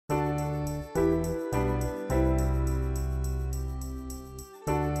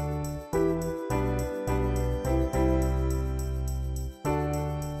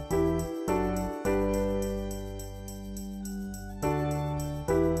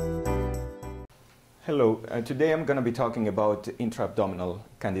Hello, today I'm going to be talking about intra-abdominal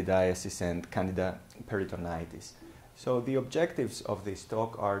candidiasis and Candida peritonitis. So the objectives of this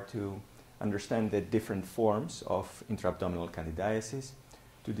talk are to understand the different forms of intra-abdominal candidiasis,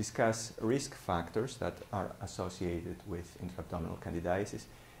 to discuss risk factors that are associated with intra-abdominal candidiasis,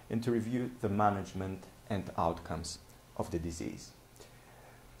 and to review the management and outcomes of the disease.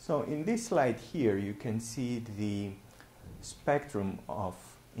 So in this slide here you can see the spectrum of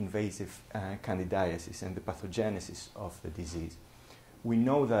invasive candidiasis and the pathogenesis of the disease. We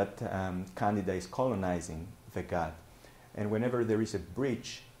know that Candida is colonizing the gut, and whenever there is a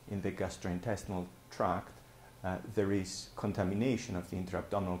breach in the gastrointestinal tract, there is contamination of the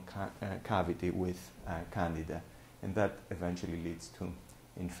intra-abdominal cavity with Candida, and that eventually leads to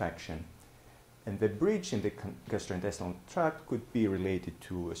infection. And the breach in the gastrointestinal tract could be related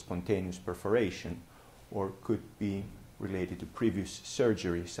to a spontaneous perforation, or could be related to previous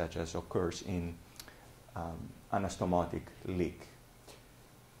surgery, such as occurs in anastomotic leak.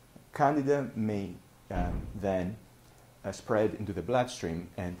 Candida may then spread into the bloodstream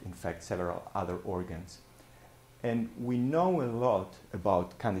and infect several other organs. And we know a lot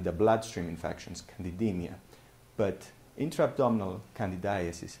about Candida bloodstream infections, candidemia, but intra-abdominal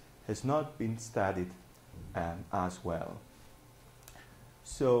candidiasis has not been studied as well.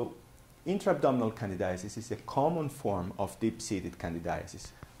 So intra-abdominal candidiasis is a common form of deep-seated candidiasis,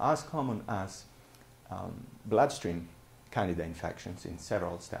 as common as bloodstream Candida infections in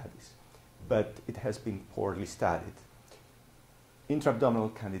several studies, but it has been poorly studied. Intra-abdominal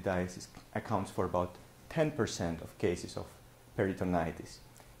candidiasis accounts for about 10% of cases of peritonitis,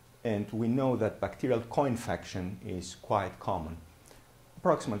 and we know that bacterial co-infection is quite common.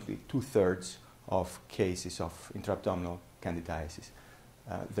 Approximately 2/3 of cases of intra-abdominal candidiasis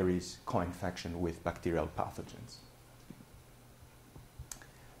there is co-infection with bacterial pathogens.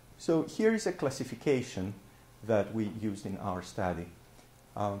 So here is a classification that we used in our study.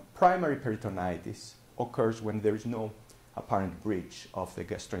 Primary peritonitis occurs when there is no apparent breach of the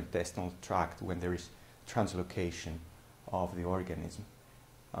gastrointestinal tract, when there is translocation of the organism.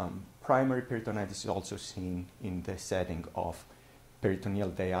 Primary peritonitis is also seen in the setting of peritoneal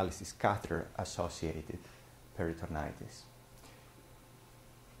dialysis catheter-associated peritonitis.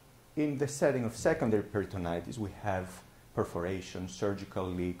 In the setting of secondary peritonitis, we have perforation, surgical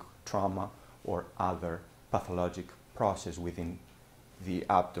leak, trauma, or other pathologic process within the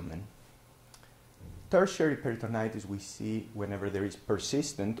abdomen. Tertiary peritonitis we see whenever there is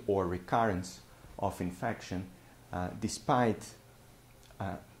persistent or recurrence of infection despite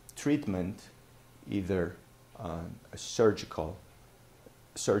treatment, either a surgical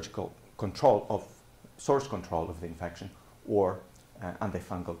control of source control of the infection or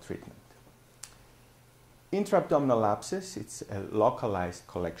antifungal treatment. Intra-abdominal abscess, it's a localized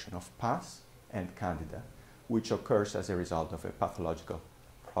collection of pus and Candida, which occurs as a result of a pathological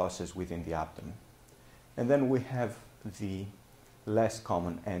process within the abdomen. And then we have the less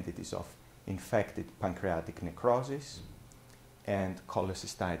common entities of infected pancreatic necrosis and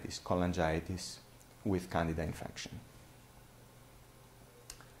cholecystitis, cholangitis with Candida infection.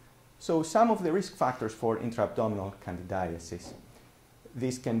 So some of the risk factors for intra-abdominal candidiasis.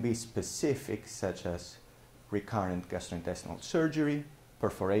 These can be specific, such as recurrent gastrointestinal surgery,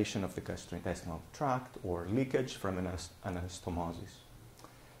 perforation of the gastrointestinal tract, or leakage from an anastomosis.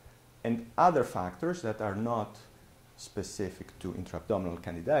 And other factors that are not specific to intra-abdominal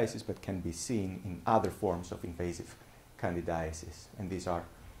candidiasis but can be seen in other forms of invasive candidiasis. And these are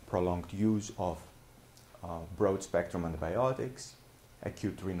prolonged use of broad-spectrum antibiotics,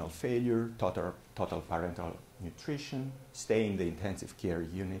 acute renal failure, total parenteral nutrition, stay in the intensive care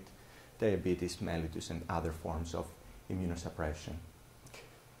unit, diabetes mellitus, and other forms of immunosuppression.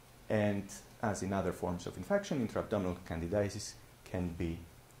 And as in other forms of infection, intra-abdominal candidiasis can be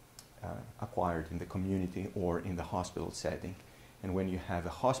acquired in the community or in the hospital setting. And when you have a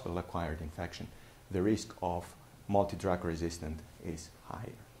hospital-acquired infection, the risk of multi-drug resistant is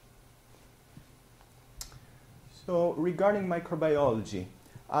higher. So regarding microbiology,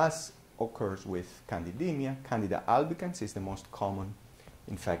 as occurs with candidemia, Candida albicans is the most common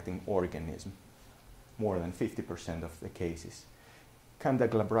infecting organism, more than 50% of the cases. Candida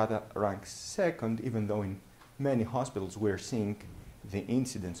glabrata ranks second, even though in many hospitals we're seeing the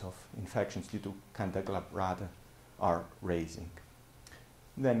incidence of infections due to Candida glabrata are rising.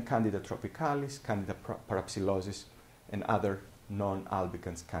 Then Candida tropicalis, Candida parapsilosis, and other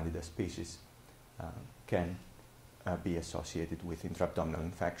non-albicans Candida species can be associated with intra-abdominal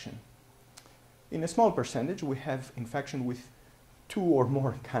infection. In a small percentage, we have infection with 2 or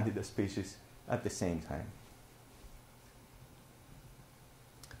more Candida species at the same time.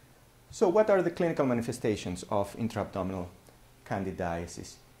 So what are the clinical manifestations of intra-abdominal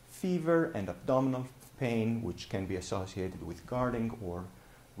candidaisis? Fever and abdominal pain, which can be associated with guarding or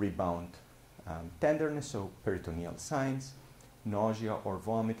rebound tenderness, so peritoneal signs, nausea or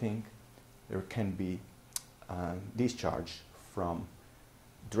vomiting. There can be discharge from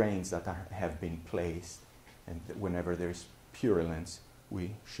drains that have been placed, and whenever there's purulence,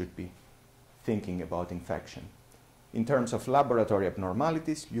 we should be thinking about infection. In terms of laboratory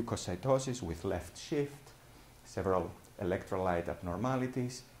abnormalities, leukocytosis with left shift, several electrolyte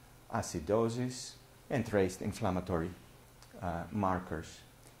abnormalities, acidosis, and traced inflammatory markers.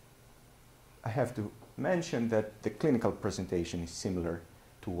 I have to mention that the clinical presentation is similar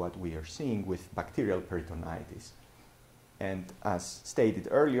to what we are seeing with bacterial peritonitis. And as stated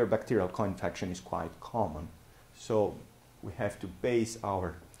earlier, bacterial co-infection is quite common. So we have to base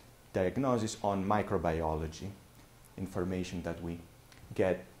our diagnosis on microbiology, information that we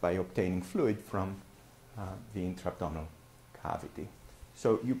get by obtaining fluid from the intra-abdominal cavity.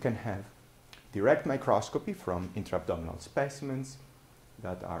 So you can have direct microscopy from intra-abdominal specimens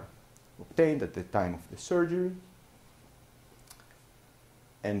that are obtained at the time of the surgery.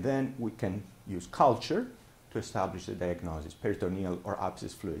 And then we can use culture to establish the diagnosis, peritoneal or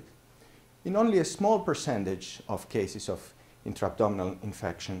abscess fluid. In only a small percentage of cases of intra-abdominal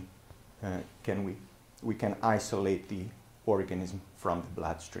infection we can isolate the organism from the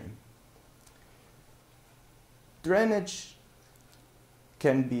bloodstream. Drainage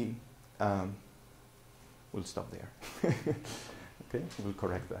can be, we'll stop there. Okay, we'll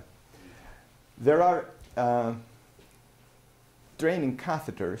correct that. There are draining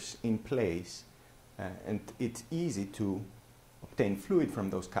catheters in place, and it's easy to obtain fluid from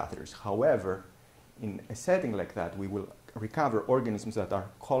those catheters. However, in a setting like that, we will recover organisms that are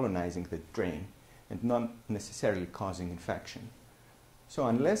colonizing the drain and not necessarily causing infection. So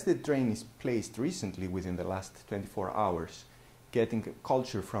unless the drain is placed recently within the last 24 hours, getting a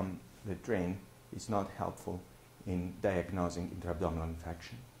culture from the drain is not helpful in diagnosing intra-abdominal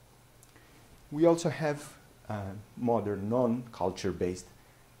infection. We also have modern non-culture-based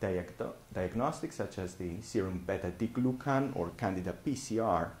diagnostics, such as the serum beta-D-glucan or Candida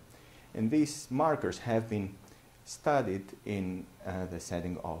PCR. And these markers have been studied in the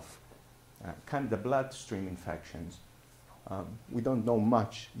setting of Candida bloodstream infections. We don't know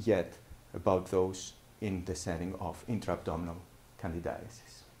much yet about those in the setting of intra-abdominal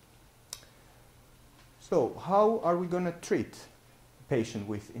candidiasis. So how are we going to treat a patient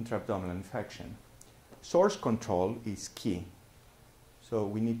with intra-abdominal infection? Source control is key. So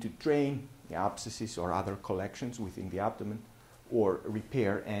we need to drain the abscesses or other collections within the abdomen, or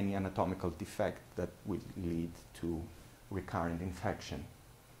repair any anatomical defect that will lead to recurrent infection.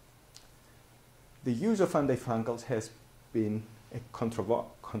 The use of antifungals has been a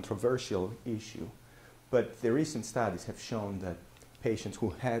controversial issue, but the recent studies have shown that patients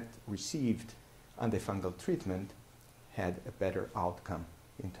who had received antifungal treatment had a better outcome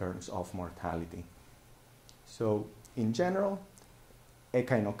in terms of mortality. So in general,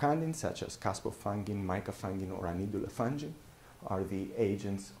 echinocandins such as caspofungin, micafungin, or anidulafungin are the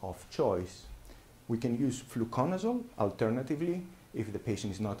agents of choice. We can use fluconazole alternatively if the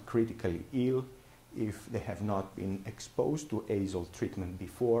patient is not critically ill, if they have not been exposed to azole treatment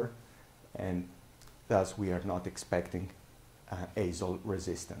before, and thus we are not expecting azole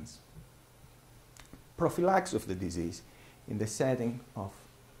resistance. Prophylaxis of the disease in the setting of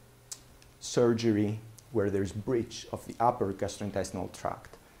surgery where there's breach of the upper gastrointestinal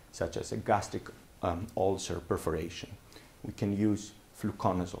tract, such as a gastric ulcer perforation. We can use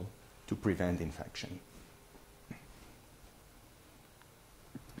fluconazole to prevent infection.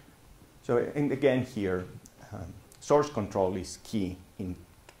 So, and again here, source control is key in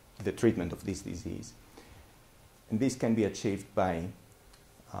the treatment of this disease. And this can be achieved by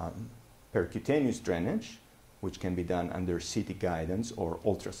percutaneous drainage, which can be done under CT guidance or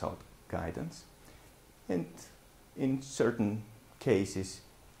ultrasound guidance. And in certain cases,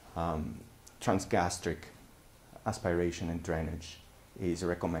 transgastric aspiration and drainage is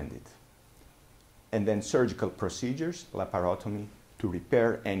recommended. And then surgical procedures, laparotomy, to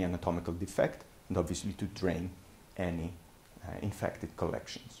repair any anatomical defect, and obviously to drain any infected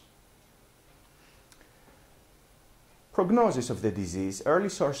collections. Prognosis of the disease: early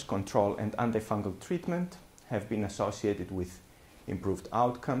source control and antifungal treatment have been associated with improved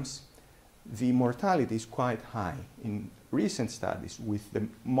outcomes. The mortality is quite high. In recent studies with the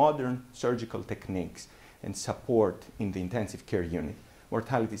modern surgical techniques and support in the intensive care unit,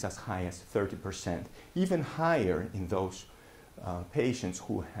 mortality is as high as 30%, even higher in those patients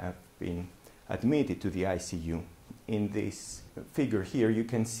who have been admitted to the ICU. In this figure here, you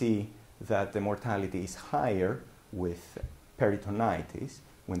can see that the mortality is higher with peritonitis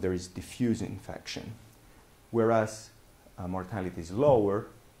when there is diffuse infection, whereas mortality is lower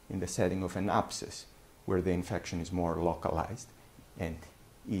in the setting of an abscess, where the infection is more localized and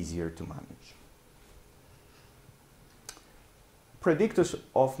easier to manage. Predictors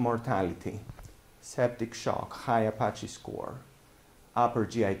of mortality: septic shock, high Apache score, upper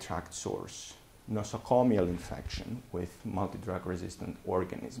GI tract source, nosocomial infection with multi-drug resistant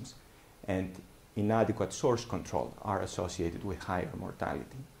organisms, and inadequate source control are associated with higher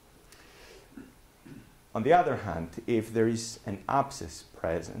mortality. On the other hand, if there is an abscess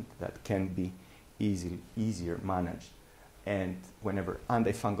present that can be easier managed, and whenever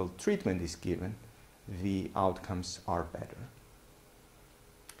antifungal treatment is given, the outcomes are better.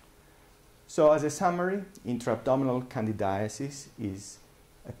 So as a summary, intra-abdominal candidiasis is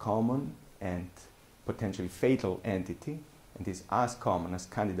a common and potentially fatal entity and is as common as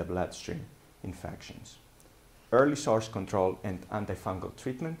Candida bloodstream infections. Early source control and antifungal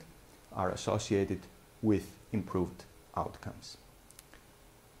treatment are associated with improved outcomes.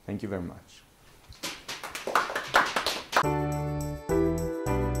 Thank you very much.